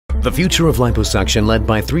The future of liposuction led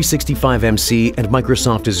by 365MC and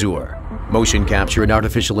Microsoft Azure. Motion capture and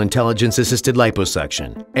artificial intelligence-assisted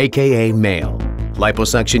liposuction, aka M.A.I.L.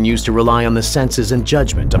 Liposuction used to rely on the senses and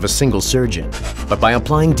judgment of a single surgeon. But by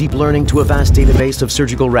applying deep learning to a vast database of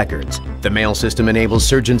surgical records, the M.A.I.L system enables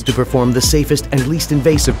surgeons to perform the safest and least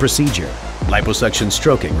invasive procedure. Liposuction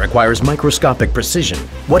stroking requires microscopic precision.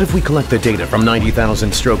 What if we collect the data from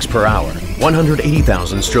 90,000 strokes per hour,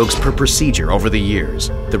 180,000 strokes per procedure over the years?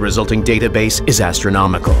 The resulting database is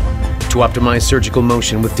astronomical. To optimize surgical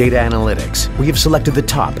motion with data analytics, we have selected the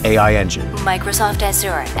top AI engine. Microsoft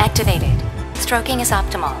Azure activated. Stroking is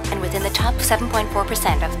optimal and within the top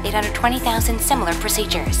 7.4% of 820,000 similar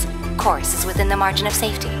procedures. Course is within the margin of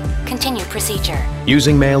safety. Continue procedure.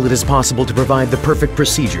 Using M.A.I.L, it is possible to provide the perfect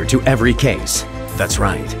procedure to every case. That's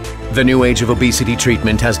right. The new age of obesity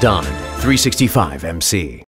treatment has dawned. 365MC.